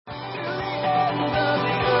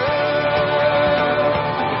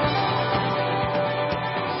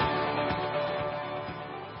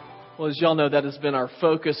Well, as y'all know, that has been our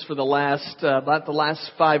focus for about the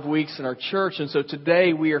last 5 weeks in our church. And so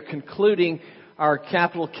today we are concluding our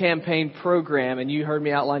capital campaign program. And you heard me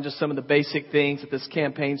outline just some of the basic things that this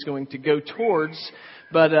campaign is going to go towards.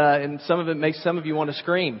 But and some of it makes some of you want to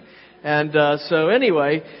scream. And so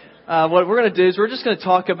anyway, what we're going to do is we're going to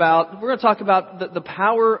talk about the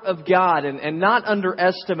power of God and not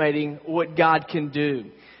underestimating what God can do.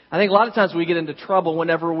 I think a lot of times we get into trouble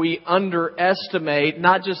whenever we underestimate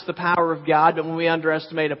not just the power of God, but when we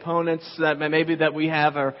underestimate opponents that we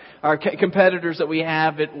have, or our competitors that we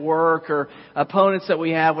have at work, or opponents that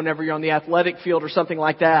we have whenever you're on the athletic field or something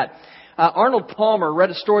like that. Arnold Palmer, read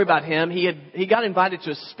a story about him. He got invited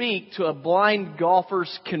to speak to a blind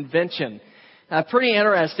golfers convention. Pretty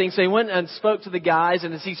interesting. So he went and spoke to the guys,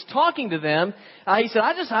 and as he's talking to them, he said,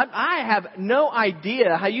 I have no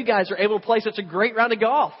idea how you guys are able to play such a great round of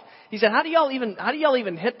golf. He said, how do y'all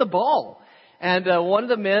even hit the ball? And one of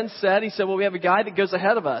the men said, well, we have a guy that goes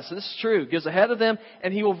ahead of us. And this is true. Goes ahead of them,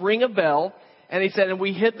 and he will ring a bell. And he said, and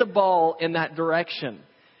we hit the ball in that direction.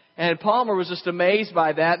 And Palmer was just amazed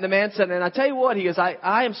by that. And the man said, and I tell you what, he goes,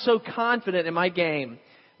 I am so confident in my game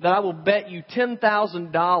that I will bet you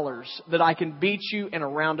 $10,000 that I can beat you in a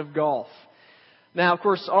round of golf. Now, of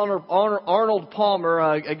course, Arnold Palmer,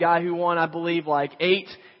 a guy who won, I believe, like 8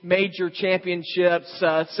 major championships,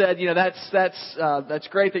 said, that's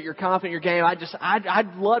great that you're confident in your game.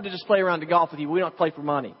 I'd love to just play around the golf with you. We don't play for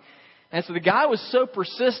money. And so the guy was so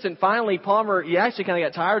persistent. Finally, Palmer, he actually kind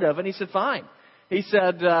of got tired of it. And he said, fine. He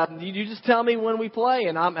said, you just tell me when we play,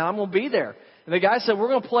 and I'm going to be there. And the guy said, we're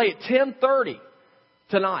going to play at 10:30.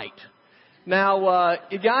 Tonight. Now,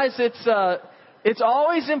 guys, it's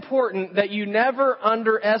always important that you never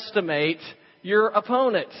underestimate your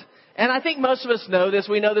opponent. And I think most of us know this.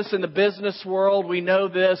 We know this in the business world. We know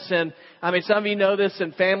this, and some of you know this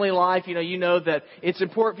in family life. You know that it's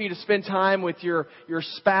important for you to spend time with your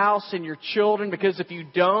spouse and your children, because if you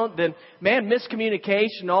don't, then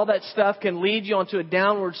miscommunication, all that stuff can lead you onto a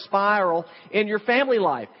downward spiral in your family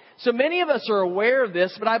life. So many of us are aware of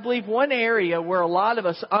this, but I believe one area where a lot of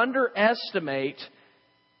us underestimate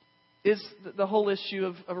is the whole issue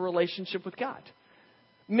of a relationship with God.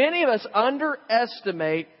 Many of us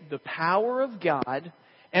underestimate the power of God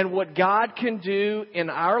and what God can do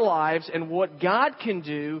in our lives and what God can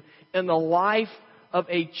do in the life of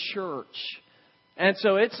a church. And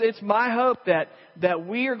so it's my hope that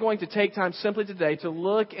we are going to take time simply today to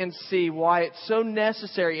look and see why it's so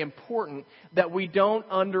necessary, important, that we don't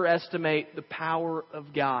underestimate the power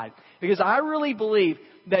of God. Because I really believe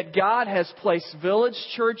that God has placed Village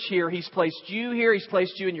Church here. He's placed you here. He's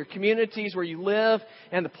placed you in your communities where you live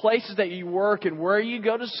and the places that you work and where you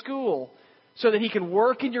go to school, so that He can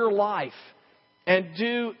work in your life and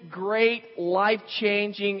do great,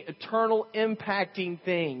 life-changing, eternal impacting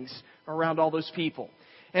things around all those people.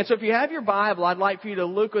 And so if you have your Bible, I'd like for you to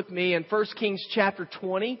look with me in 1 Kings chapter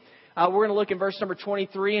 20. We're going to look in verse number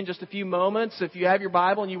 23 in just a few moments. If you have your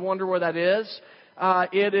Bible and you wonder where that is,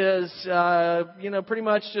 it is, pretty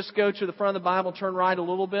much just go to the front of the Bible, turn right a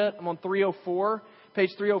little bit. I'm on 304, page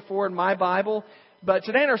 304 in my Bible. But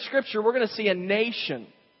today in our scripture, we're going to see a nation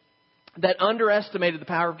that underestimated the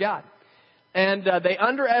power of God. And they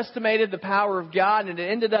underestimated the power of God, and it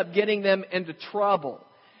ended up getting them into trouble.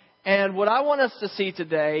 And what I want us to see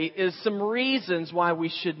today is some reasons why we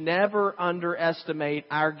should never underestimate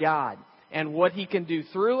our God and what He can do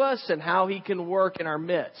through us and how He can work in our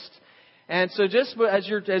midst. And so just as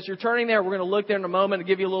you're turning there, we're going to look there in a moment to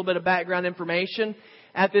give you a little bit of background information.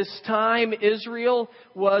 At this time, Israel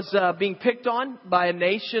was being picked on by a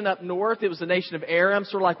nation up north. It was the nation of Aram,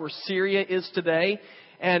 sort of like where Syria is today.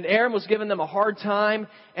 And Aram was giving them a hard time.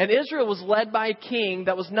 And Israel was led by a king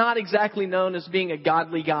that was not exactly known as being a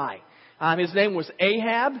godly guy. His name was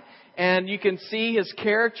Ahab. And you can see his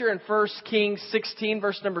character in 1 Kings 16,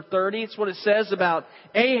 verse number 30. It's what it says about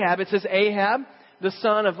Ahab. It says, Ahab, the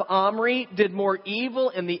son of Omri, did more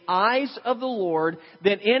evil in the eyes of the Lord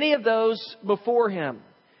than any of those before him.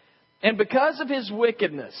 And because of his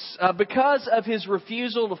wickedness, because of his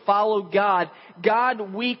refusal to follow God,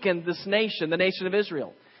 God weakened this nation, the nation of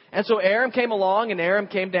Israel. And so Aram came along and Aram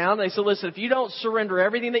came down. And they said, listen, if you don't surrender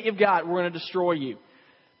everything that you've got, we're going to destroy you.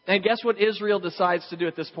 And guess what Israel decides to do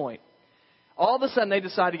at this point? All of a sudden, they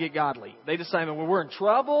decide to get godly. They decide, when we're in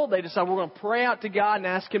trouble, they decide we're going to pray out to God and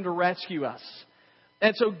ask Him to rescue us.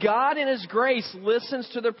 And so God, in His grace, listens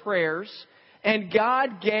to their prayers. And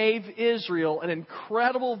God gave Israel an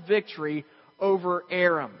incredible victory over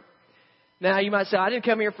Aram. Now, you might say, I didn't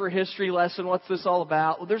come here for a history lesson. What's this all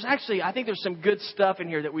about? Well, I think there's some good stuff in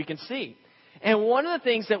here that we can see. And one of the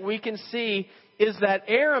things that we can see is that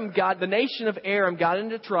the nation of Aram got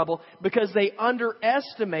into trouble because they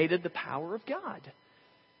underestimated the power of God.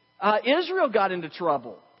 Israel got into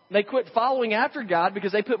trouble. They quit following after God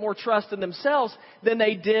because they put more trust in themselves than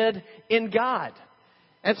they did in God.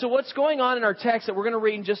 And so what's going on in our text that we're going to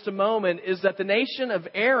read in just a moment is that the nation of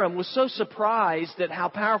Aram was so surprised at how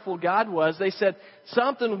powerful God was. They said,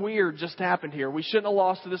 something weird just happened here. We shouldn't have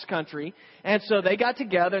lost to this country. And so they got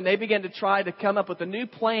together and they began to try to come up with a new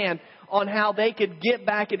plan on how they could get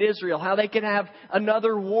back at Israel, how they could have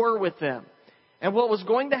another war with them. And what was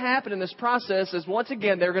going to happen in this process is, once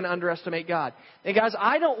again, they're going to underestimate God. And guys,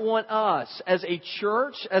 I don't want us as a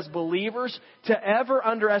church, as believers, to ever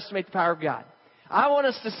underestimate the power of God. I want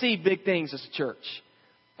us to see big things as a church.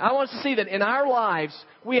 I want us to see that in our lives,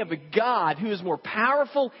 we have a God who is more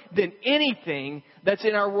powerful than anything that's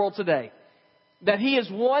in our world today. That He is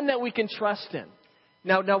one that we can trust in.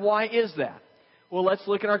 Now, why is that? Well, let's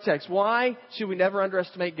look at our text. Why should we never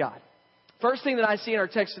underestimate God? First thing that I see in our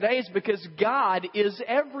text today is because God is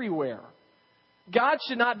everywhere. God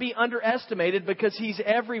should not be underestimated because He's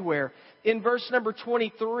everywhere. In verse number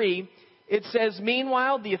 23, it says,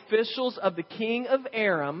 meanwhile, the officials of the king of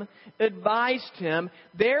Aram advised him,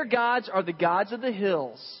 their gods are the gods of the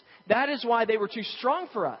hills. That is why they were too strong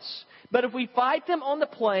for us. But if we fight them on the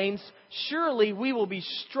plains, surely we will be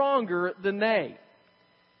stronger than they.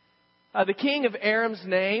 The king of Aram's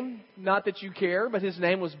name, not that you care, but his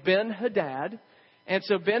name was Ben-Hadad. And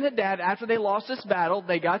so Ben-Hadad, after they lost this battle,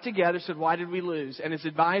 they got together and said, why did we lose? And his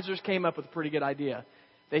advisors came up with a pretty good idea.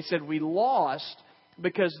 They said, we lost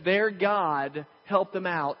because their God helped them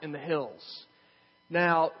out in the hills.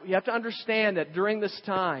 Now, you have to understand that during this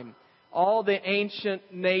time, all the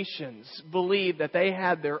ancient nations believed that they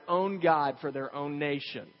had their own God for their own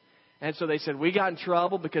nation. And so they said, we got in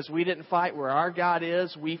trouble because we didn't fight where our God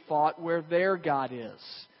is. We fought where their God is.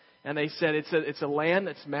 And they said it's a land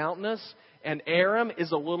that's mountainous, and Aram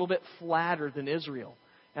is a little bit flatter than Israel.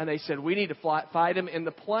 And they said, we need to fight them in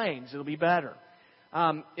the plains. It'll be better.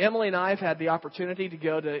 Emily and I have had the opportunity to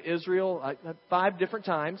go to Israel 5 different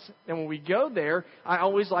times. And when we go there, I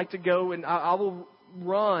always like to go and I will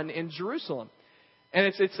run in Jerusalem. And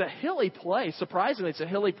it's a hilly place. Surprisingly, it's a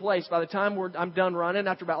hilly place. By the time I'm done running,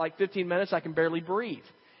 after about 15 minutes, I can barely breathe.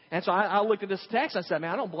 And so I looked at this text and I said,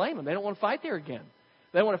 man, I don't blame them. They don't want to fight there again.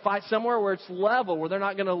 They want to fight somewhere where it's level, where they're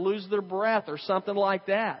not going to lose their breath or something like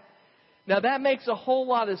that. Now, that makes a whole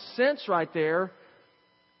lot of sense right there.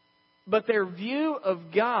 But their view of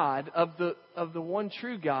God, of the one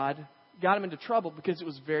true God, got them into trouble because it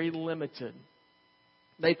was very limited.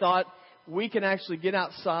 They thought, we can actually get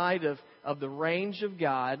outside of the range of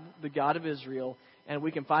God, the God of Israel, and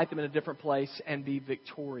we can fight them in a different place and be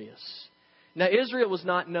victorious. Now, Israel was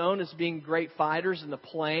not known as being great fighters in the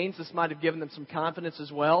plains. This might have given them some confidence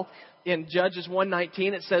as well. In Judges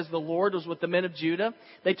 1:19, it says the Lord was with the men of Judah.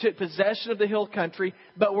 They took possession of the hill country,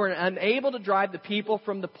 but were unable to drive the people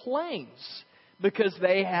from the plains because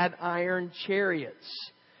they had iron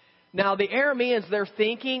chariots. Now, the Arameans, their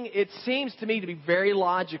thinking, it seems to me to be very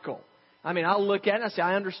logical. I mean, I'll look at it and I say,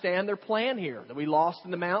 I understand their plan here. That we lost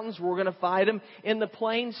in the mountains, we're going to fight them in the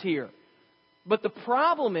plains here. But the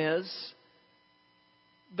problem is,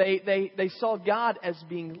 they saw God as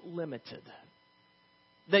being limited.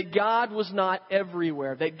 That God was not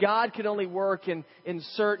everywhere. That God could only work in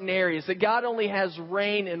certain areas. That God only has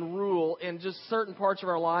reign and rule in just certain parts of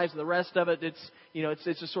our lives. And the rest of it, it's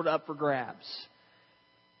just sort of up for grabs.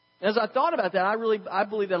 As I thought about that, I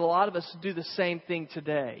believe that a lot of us do the same thing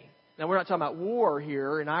today. Now, we're not talking about war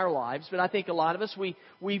here in our lives, but I think a lot of us,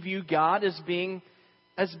 we view God as being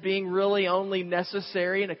really only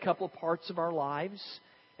necessary in a couple of parts of our lives.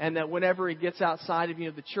 And that whenever it gets outside of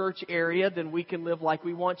the church area, then we can live like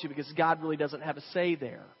we want to because God really doesn't have a say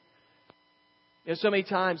there. So many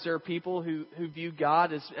times there are people who view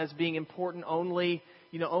God as being important only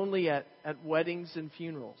at weddings and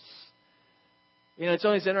funerals. It's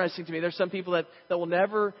always interesting to me. There's some people that will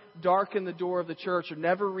never darken the door of the church or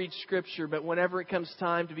never read Scripture, but whenever it comes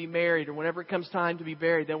time to be married or whenever it comes time to be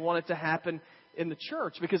buried, they want it to happen in the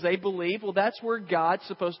church because they believe, well, that's where God's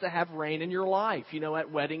supposed to have reign in your life,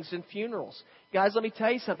 at weddings and funerals. Guys, let me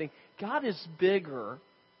tell you something. God is bigger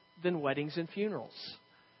than weddings and funerals.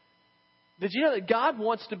 Did you know that God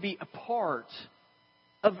wants to be a part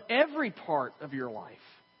of every part of your life?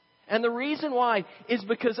 And the reason why is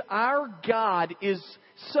because our God is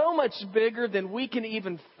so much bigger than we can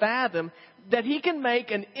even fathom that He can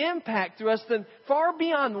make an impact through us than far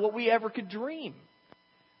beyond what we ever could dream.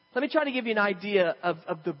 Let me try to give you an idea of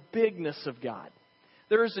the bigness of God.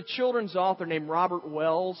 There is a children's author named Robert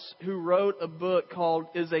Wells who wrote a book called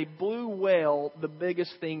Is a Blue Whale the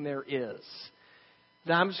Biggest Thing There Is?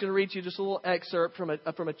 Now, I'm just going to read you just a little excerpt from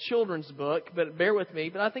a children's book, but bear with me.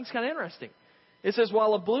 But I think it's kind of interesting. It says,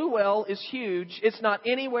 while a blue whale is huge, it's not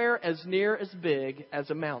anywhere as near as big as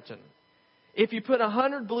a mountain. If you put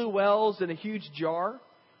 100 blue whales in a huge jar,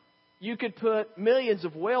 you could put millions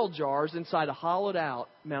of whale jars inside a hollowed-out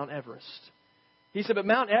Mount Everest. He said, but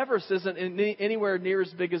Mount Everest isn't anywhere near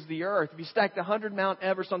as big as the earth. If you stacked 100 Mount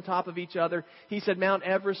Everest on top of each other, he said Mount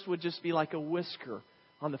Everest would just be like a whisker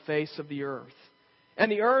on the face of the earth.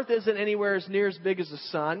 And the earth isn't anywhere as near as big as the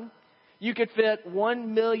sun. You could fit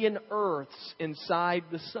 1 million Earths inside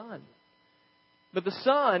the sun. But the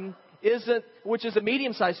sun isn't, which is a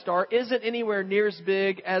medium-sized star, isn't anywhere near as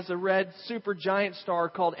big as a red supergiant star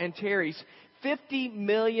called Antares. 50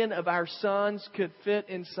 million of our suns could fit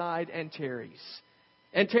inside Antares.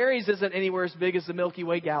 Antares isn't anywhere as big as the Milky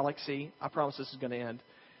Way galaxy. I promise this is going to end.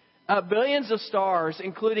 Billions of stars,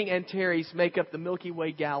 including Antares, make up the Milky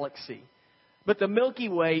Way galaxy. But the Milky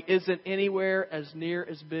Way isn't anywhere as near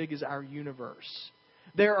as big as our universe.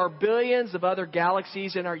 There are billions of other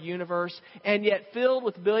galaxies in our universe, and yet filled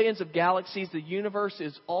with billions of galaxies, the universe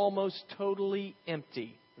is almost totally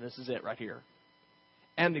empty. And this is it right here.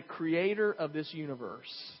 And the creator of this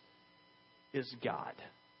universe is God,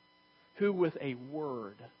 who with a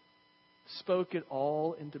word spoke it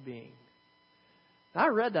all into being. I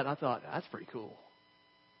read that and I thought, that's pretty cool.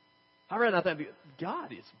 I read that and I thought,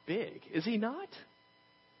 God is big, is He not?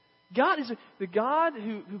 God is the God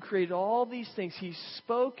who created all these things. He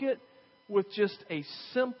spoke it with just a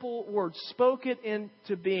simple word, spoke it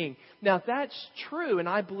into being. Now, if that's true, and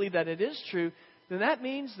I believe that it is true, then that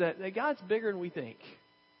means that God's bigger than we think.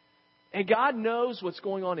 And God knows what's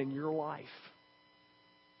going on in your life.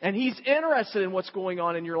 And He's interested in what's going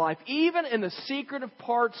on in your life, even in the secretive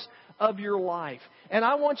parts of your life. And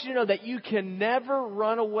I want you to know that you can never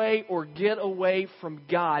run away or get away from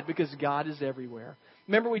God because God is everywhere.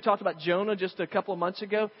 Remember we talked about Jonah just a couple of months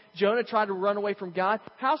ago? Jonah tried to run away from God.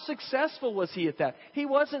 How successful was he at that? He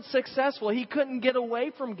wasn't successful. He couldn't get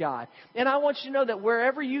away from God. And I want you to know that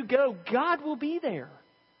wherever you go, God will be there.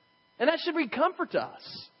 And that should bring comfort to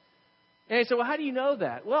us. And you say, well, how do you know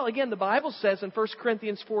that? Well, again, the Bible says in 1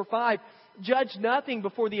 Corinthians 4:5, judge nothing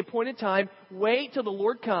before the appointed time. Wait till the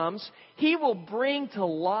Lord comes. He will bring to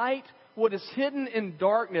light what is hidden in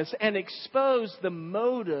darkness and expose the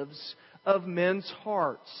motives of men's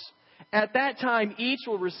hearts. At that time, each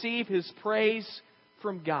will receive his praise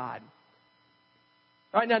from God.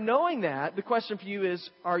 All right, now knowing that, the question for you is,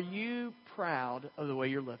 are you proud of the way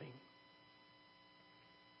you're living?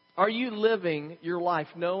 Are you living your life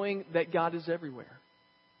knowing that God is everywhere?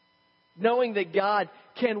 Knowing that God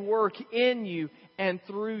can work in you and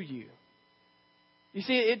through you. You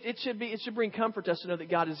see, it should bring comfort to us to know that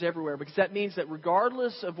God is everywhere, because that means that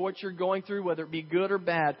regardless of what you're going through, whether it be good or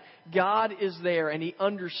bad, God is there and He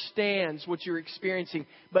understands what you're experiencing,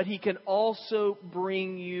 but He can also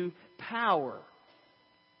bring you power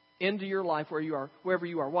into your life wherever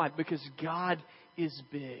you are. Why? Because God is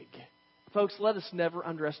big. Folks, let us never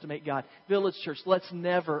underestimate God. Village Church, let's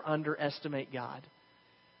never underestimate God.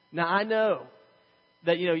 Now, I know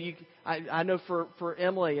that, I know for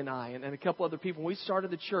Emily and I and a couple other people, when we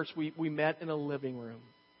started the church, we met in a living room.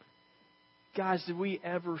 Guys, did we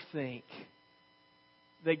ever think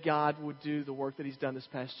that God would do the work that He's done this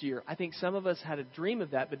past year? I think some of us had a dream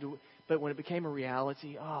of that, but when it became a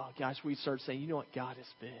reality, we started saying, you know what, God is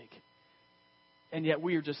big. And yet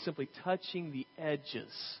we are just simply touching the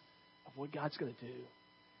edges of what God's going to do.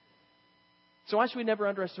 So why should we never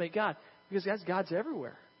underestimate God? Because God's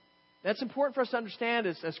everywhere. That's important for us to understand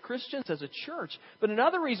as Christians, as a church. But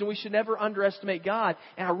another reason we should never underestimate God,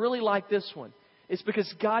 and I really like this one, is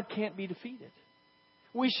because God can't be defeated.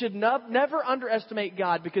 We should never underestimate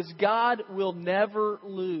God, because God will never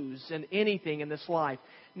lose in anything in this life.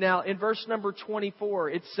 Now, in verse number 24,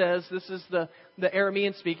 it says, this is the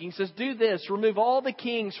Aramean speaking, it says, do this, remove all the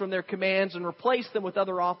kings from their commands and replace them with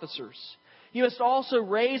other officers. You must also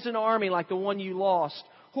raise an army like the one you lost,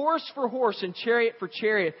 horse for horse and chariot for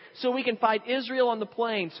chariot, so we can fight Israel on the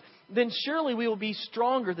plains. Then surely we will be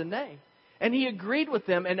stronger than they. And he agreed with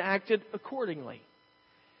them and acted accordingly.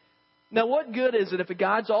 Now, what good is it if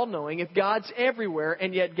God's all-knowing, if God's everywhere,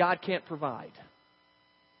 and yet God can't provide?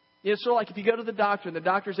 It's sort of like if you go to the doctor and the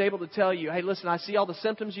doctor's able to tell you, hey, listen, I see all the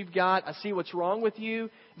symptoms you've got, I see what's wrong with you,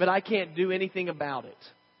 but I can't do anything about it.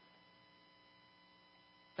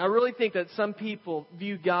 I really think that some people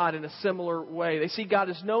view God in a similar way. They see God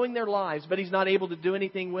as knowing their lives, but He's not able to do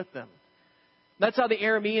anything with them. That's how the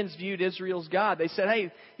Arameans viewed Israel's God. They said,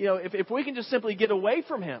 hey, if we can just simply get away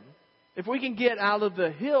from Him, If we can get out of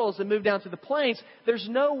the hills and move down to the plains, there's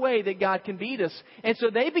no way that God can beat us. And so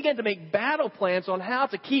they began to make battle plans on how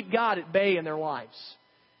to keep God at bay in their lives.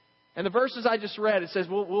 And the verses I just read, it says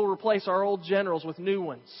we'll replace our old generals with new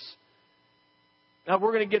ones. Now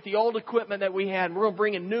we're going to get the old equipment that we had, and we're going to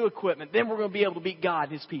bring in new equipment. Then we're going to be able to beat God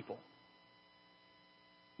and His people.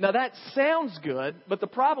 Now that sounds good, but the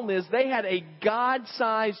problem is they had a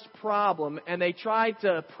God-sized problem, and they tried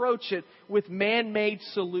to approach it with man-made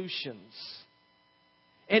solutions.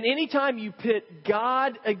 And anytime you pit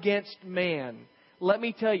God against man, let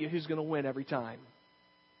me tell you who's going to win every time.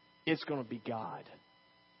 It's going to be God.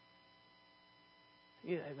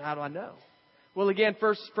 Yeah, how do I know? Well, again,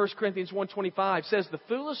 1 Corinthians 1:25 says, the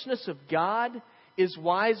foolishness of God is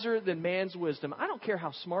wiser than man's wisdom. I don't care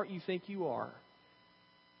how smart you think you are.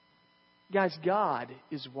 Guys, God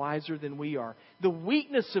is wiser than we are. The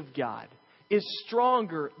weakness of God is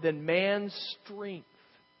stronger than man's strength.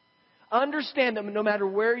 Understand that no matter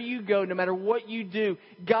where you go, no matter what you do,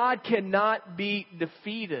 God cannot be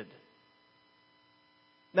defeated.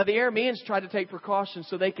 Now, the Arameans tried to take precautions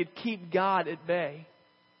so they could keep God at bay.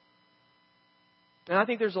 And I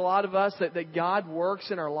think there's a lot of us that God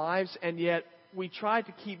works in our lives, and yet we try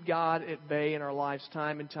to keep God at bay in our lives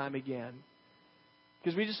time and time again.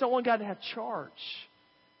 Because we just don't want God to have charge.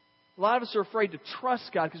 A lot of us are afraid to trust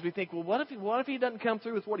God because we think, well, what if He doesn't come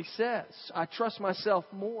through with what He says? I trust myself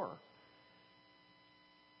more.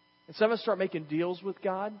 And some of us start making deals with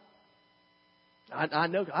God. I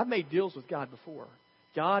know I've made deals with God before.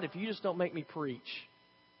 God, if you just don't make me preach,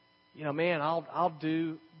 man, I'll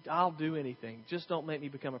do anything. Just don't make me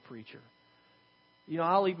become a preacher.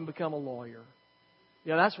 I'll even become a lawyer.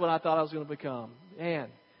 That's what I thought I was going to become. Man,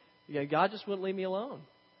 God just wouldn't leave me alone.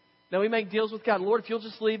 Now we make deals with God. Lord, if you'll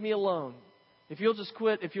just leave me alone, if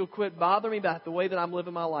you'll quit bothering me about the way that I'm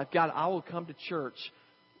living my life, God, I will come to church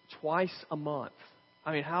twice a month.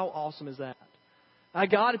 I mean, how awesome is that?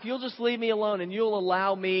 God, if you'll just leave me alone and you'll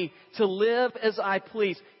allow me to live as I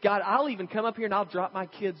please, God, I'll even come up here and I'll drop my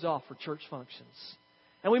kids off for church functions.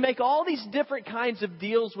 And we make all these different kinds of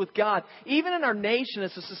deals with God. Even in our nation,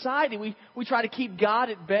 as a society, we try to keep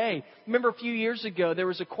God at bay. Remember a few years ago, there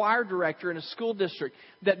was a choir director in a school district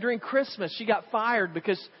that during Christmas, she got fired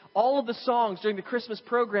because all of the songs during the Christmas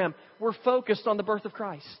program were focused on the birth of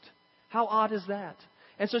Christ. How odd is that?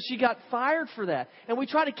 And so she got fired for that. And we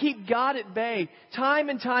try to keep God at bay time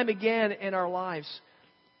and time again in our lives.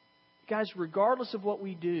 Guys, regardless of what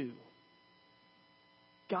we do,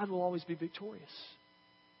 God will always be victorious.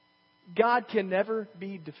 God can never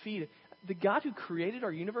be defeated. The God who created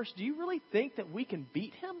our universe, do you really think that we can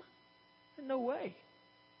beat Him? No way.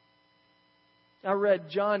 I read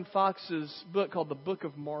John Fox's book called The Book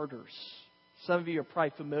of Martyrs. Some of you are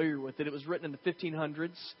probably familiar with it. It was written in the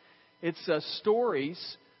 1500s. It's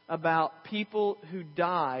stories about people who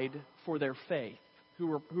died for their faith, who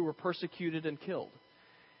were persecuted and killed.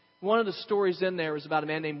 One of the stories in there was about a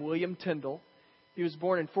man named William Tyndale. He was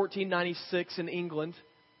born in 1496 in England.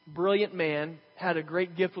 Brilliant man, had a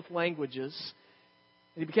great gift with languages,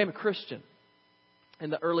 and he became a Christian in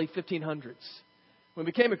the early 1500s. When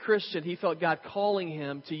he became a Christian, he felt God calling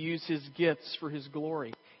him to use his gifts for His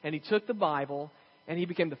glory. And he took the Bible, and he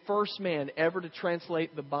became the first man ever to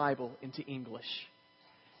translate the Bible into English.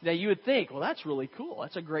 Now you would think, well, that's really cool.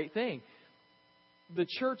 That's a great thing. The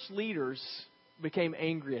church leaders became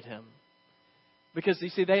angry at him. Because, you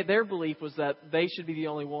see, their belief was that they should be the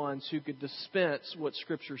only ones who could dispense what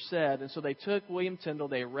Scripture said. And so they took William Tyndale,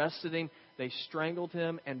 they arrested him, they strangled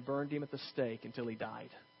him, and burned him at the stake until he died.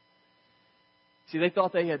 See, they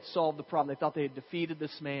thought they had solved the problem. They thought they had defeated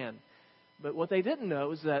this man. But what they didn't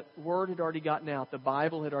know is that word had already gotten out, the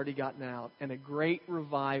Bible had already gotten out, and a great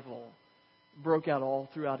revival broke out all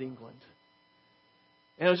throughout England.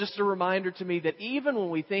 And it was just a reminder to me that even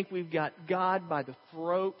when we think we've got God by the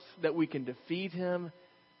throat, that we can defeat Him,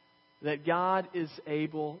 that God is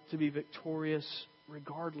able to be victorious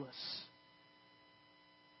regardless.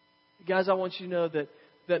 Guys, I want you to know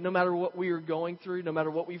that no matter what we are going through, no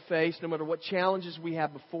matter what we face, no matter what challenges we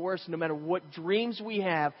have before us, no matter what dreams we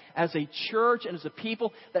have as a church and as a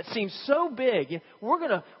people that seem so big,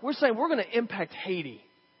 we're saying we're going to impact Haiti.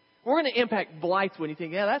 We're going to impact Blythewood. You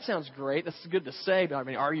think, yeah, that sounds great. That's good to say, but I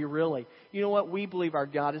mean, are you really? You know what? We believe our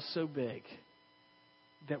God is so big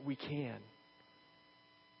that we can.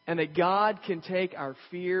 And that God can take our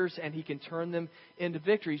fears and He can turn them into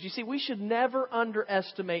victories. You see, we should never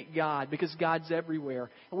underestimate God because God's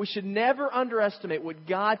everywhere. And we should never underestimate what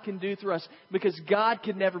God can do through us because God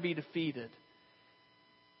can never be defeated.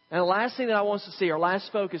 And the last thing that I want us to see, our last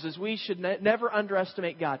focus, is we should never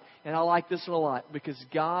underestimate God. And I like this one a lot because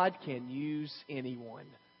God can use anyone.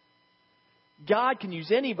 God can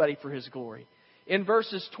use anybody for His glory. In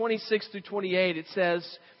verses 26 through 28, it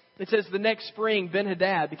says, the next spring,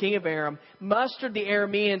 Ben-Hadad, the king of Aram, mustered the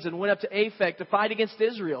Arameans and went up to Aphek to fight against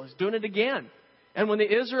Israel. He's doing it again. And when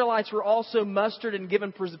the Israelites were also mustered and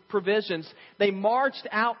given provisions, they marched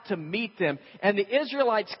out to meet them. And the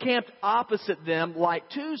Israelites camped opposite them like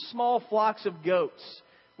two small flocks of goats,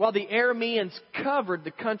 while the Arameans covered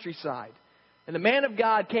the countryside. And the man of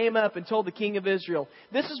God came up and told the king of Israel,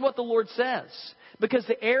 "This is what the Lord says. Because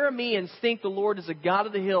the Arameans think the Lord is a God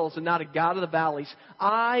of the hills and not a God of the valleys,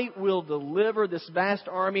 I will deliver this vast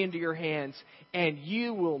army into your hands, and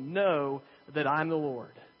you will know that I'm the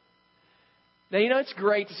Lord." Now, it's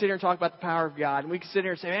great to sit here and talk about the power of God. And we can sit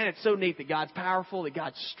here and say, man, it's so neat that God's powerful, that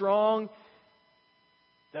God's strong,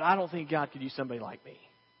 that I don't think God could use somebody like me.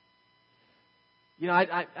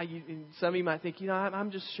 Some of you might think,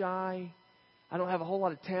 I'm just shy. I don't have a whole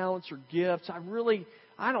lot of talents or gifts.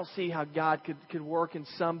 I don't see how God could work in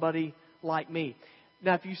somebody like me.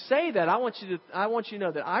 Now, if you say that, I want you to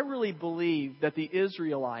know that I really believe that the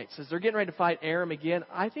Israelites, as they're getting ready to fight Aram again,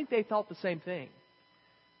 I think they thought the same thing.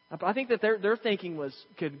 I think that their thinking was,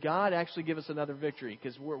 could God actually give us another victory?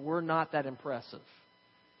 Because we're not that impressive.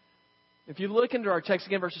 If you look into our text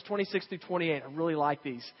again, verses 26 through 28, I really like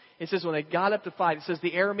these. It says when they got up to fight, it says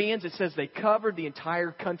the Arameans, it says they covered the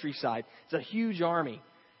entire countryside. It's a huge army.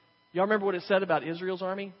 Y'all remember what it said about Israel's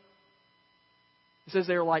army? It says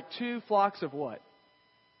they were like two flocks of what?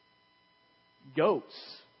 Goats.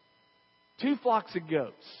 Two flocks of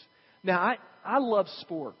goats. Now, I love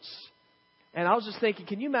sports. And I was just thinking,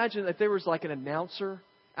 can you imagine if there was like an announcer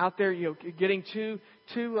out there, getting the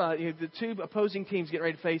two opposing teams getting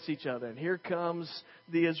ready to face each other. And here comes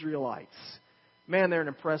the Israelites. Man, they're an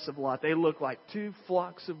impressive lot. They look like two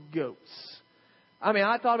flocks of goats. I mean,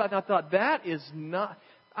 I thought that is not...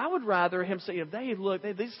 I would rather him say,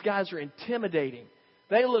 these guys are intimidating.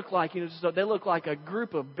 They look like, they look like a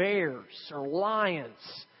group of bears or lions.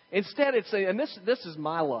 Instead, and this is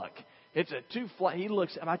my luck. It's a he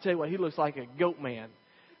looks like a goat man.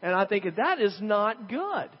 And I think that is not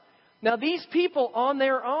good. Now, these people on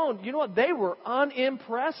their own, you know what? They were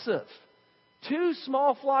unimpressive. Two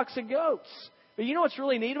small flocks of goats. But you know what's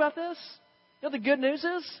really neat about this? You know what the good news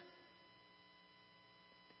is?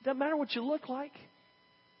 It doesn't matter what you look like.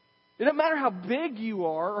 It doesn't matter how big you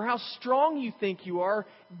are or how strong you think you are.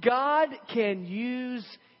 God can use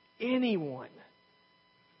anyone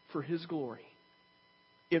for His glory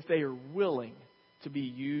if they are willing to be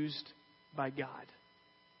used by God.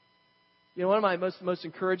 One of my most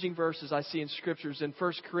encouraging verses I see in Scriptures in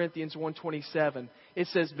 1 Corinthians 1:27. It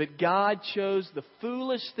says, "But God chose the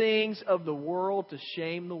foolish things of the world to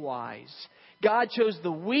shame the wise. God chose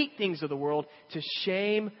the weak things of the world to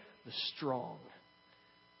shame the strong."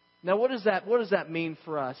 Now, what does that mean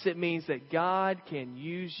for us? It means that God can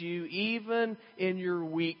use you even in your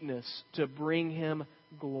weakness to bring Him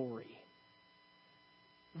glory.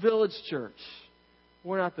 Village Church,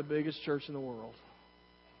 we're not the biggest church in the world.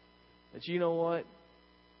 But you know what?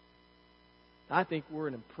 I think we're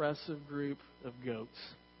an impressive group of goats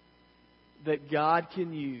that God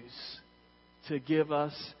can use to give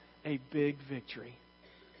us a big victory.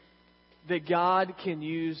 That God can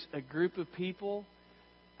use a group of people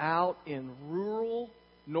out in rural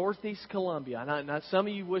northeast Columbia. Now, some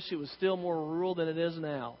of you wish it was still more rural than it is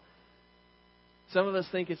now. Some of us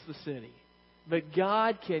think it's the city. But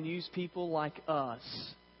God can use people like us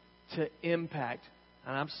to impact,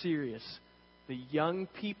 and I'm serious, the young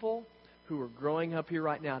people who are growing up here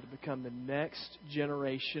right now to become the next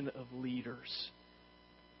generation of leaders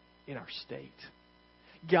in our state.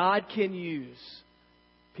 God can use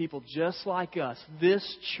people just like us,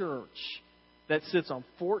 this church that sits on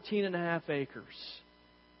 14.5 acres,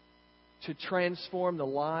 to transform the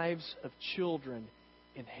lives of children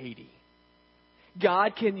in Haiti.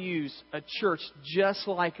 God can use a church just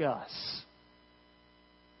like us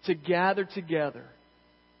to gather together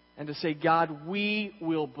and to say, God, we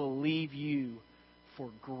will believe you for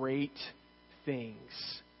great things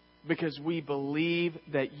because we believe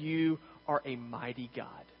that you are a mighty God.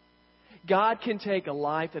 God can take a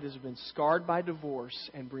life that has been scarred by divorce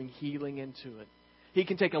and bring healing into it. He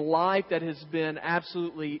can take a life that has been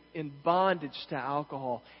absolutely in bondage to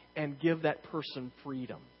alcohol and give that person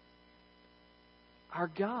freedom. Our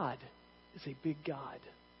God is a big God.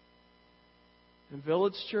 And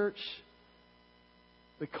Village Church,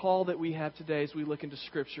 the call that we have today as we look into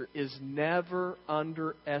Scripture is never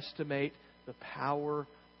underestimate the power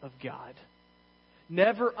of God.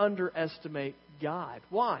 Never underestimate God.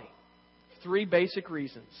 Why? 3 basic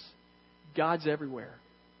reasons. God's everywhere.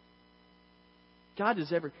 God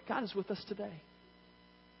is with us today.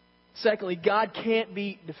 Secondly, God can't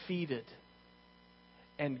be defeated.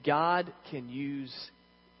 And God can use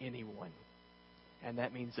anyone. And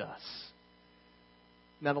that means us.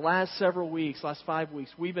 Now, the last several weeks, last 5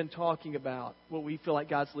 weeks, we've been talking about what we feel like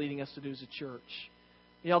God's leading us to do as a church.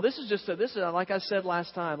 You know, this is like I said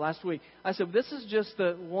last week, I said, this is just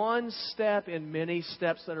the one step in many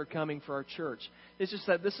steps that are coming for our church. It's just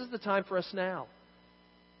that this is the time for us now.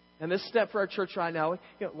 And this step for our church right now,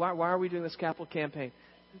 why are we doing this capital campaign?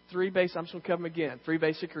 I'm just going to cover them again. 3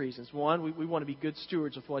 basic reasons. One, we want to be good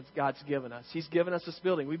stewards of what God's given us. He's given us this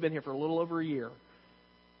building. We've been here for a little over a year.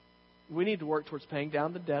 We need to work towards paying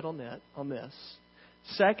down the debt on this.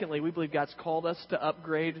 Secondly, we believe God's called us to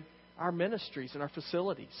upgrade our ministries and our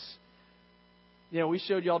facilities. You know, we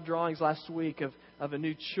showed y'all drawings last week of a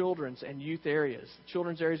new children's and youth areas. The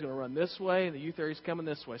children's area is going to run this way, and the youth area is coming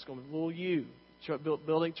this way. It's going to be a little U.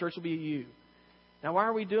 Building church will be a U. Now, why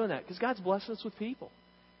are we doing that? Because God's blessing us with people.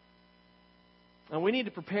 And we need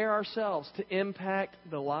to prepare ourselves to impact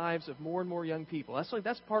the lives of more and more young people.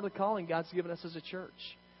 That's part of the calling God's given us as a church.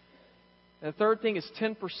 And the third thing is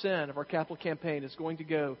 10% of our capital campaign is going to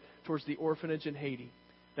go towards the orphanage in Haiti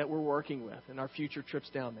that we're working with and our future trips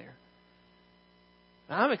down there.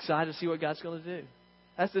 And I'm excited to see what God's going to do.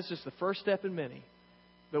 This is just the first step in many.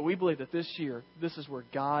 But we believe that this year, this is where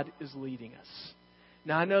God is leading us.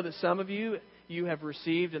 Now, I know that some of you have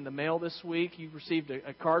received in the mail this week, you've received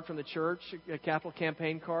a card from the church, a capital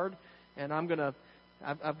campaign card. And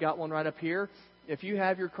I've got one right up here. If you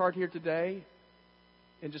have your card here today,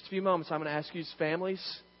 in just a few moments, I'm going to ask you as families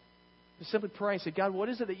to simply pray and say, God, what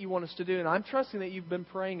is it that you want us to do? And I'm trusting that you've been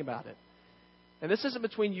praying about it. And this isn't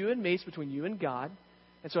between you and me, it's between you and God.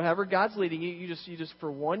 And so however God's leading you, you just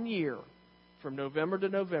for 1 year, from November to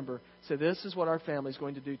November, say this is what our family is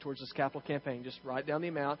going to do towards this capital campaign. Just write down the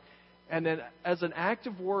amount. And then as an act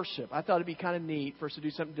of worship, I thought it'd be kind of neat for us to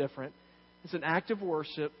do something different. It's an act of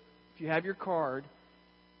worship. If you have your card,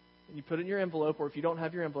 and you put it in your envelope, or if you don't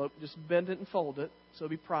have your envelope, just bend it and fold it, so it'll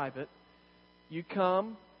be private. You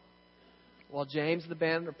come while James and the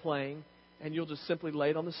band are playing, and you'll just simply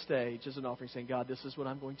lay it on the stage as an offering, saying, God, this is what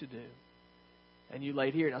I'm going to do. And you lay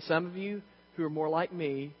it here. Now, some of you who are more like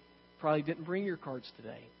me probably didn't bring your cards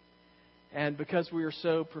today. And because we are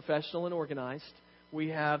so professional and organized, we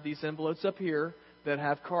have these envelopes up here that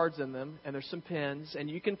have cards in them, and there's some pens, and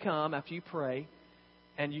you can come after you pray,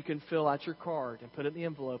 and you can fill out your card and put it in the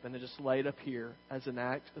envelope and then just lay it up here as an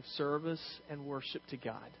act of service and worship to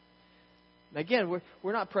God. Now, again,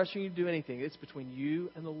 we're not pressuring you to do anything. It's between you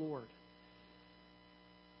and the Lord.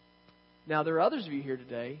 Now, there are others of you here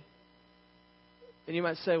today, and you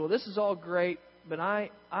might say, well, this is all great, but I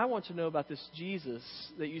want to know about this Jesus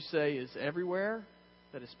that you say is everywhere,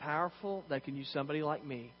 that is powerful, that can use somebody like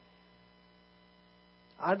me.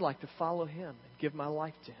 I'd like to follow Him and give my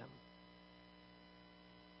life to Him.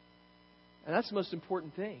 And that's the most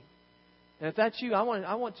important thing. And if that's you, I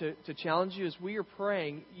want to challenge you as we are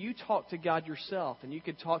praying, you talk to God yourself. And you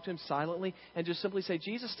can talk to Him silently and just simply say,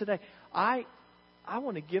 Jesus, today, I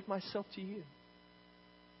want to give myself to you.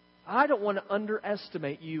 I don't want to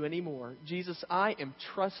underestimate you anymore. Jesus, I am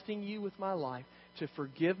trusting you with my life to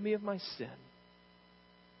forgive me of my sin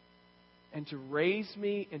and to raise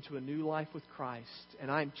me into a new life with Christ. And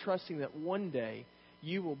I'm trusting that one day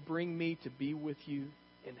you will bring me to be with you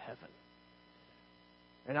in heaven.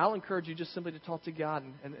 And I'll encourage you just simply to talk to God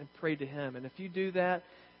and pray to Him. And if you do that,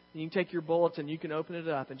 you can take your bulletin, you can open it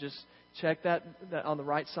up and just check that on the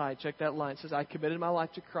right side, check that line. It says, I committed my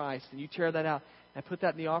life to Christ. And you tear that out and put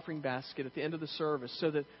that in the offering basket at the end of the service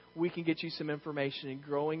so that we can get you some information in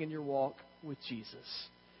growing in your walk with Jesus.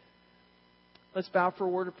 Let's bow for a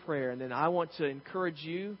word of prayer. And then I want to encourage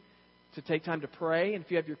you to take time to pray. And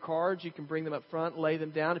if you have your cards, you can bring them up front, lay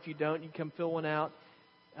them down. If you don't, you can come fill one out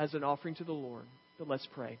as an offering to the Lord. But let's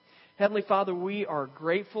pray. Heavenly Father, we are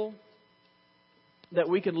grateful that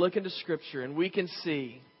we can look into Scripture and we can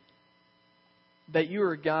see that you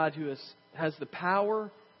are a God who has the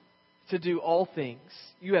power to do all things.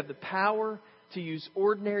 You have the power to use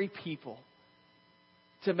ordinary people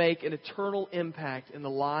to make an eternal impact in the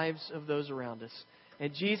lives of those around us.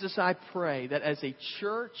 And Jesus, I pray that as a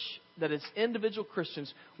church, that as individual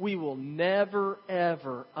Christians, we will never,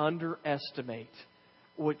 ever underestimate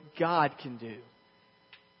what God can do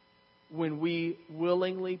when we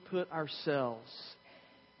willingly put ourselves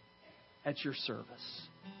at your service.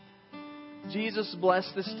 Jesus,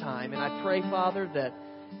 bless this time. And I pray, Father, that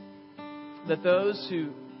those who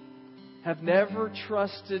have never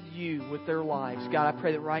trusted you with their lives, God, I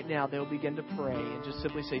pray that right now they'll begin to pray and just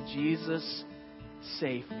simply say, Jesus,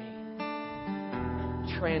 save me.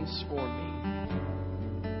 Transform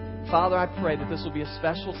me. Father, I pray that this will be a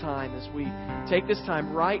special time as we take this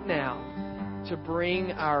time right now to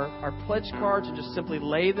bring our pledge cards and just simply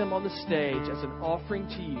lay them on the stage as an offering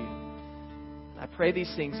to you. I pray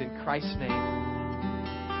these things in Christ's name.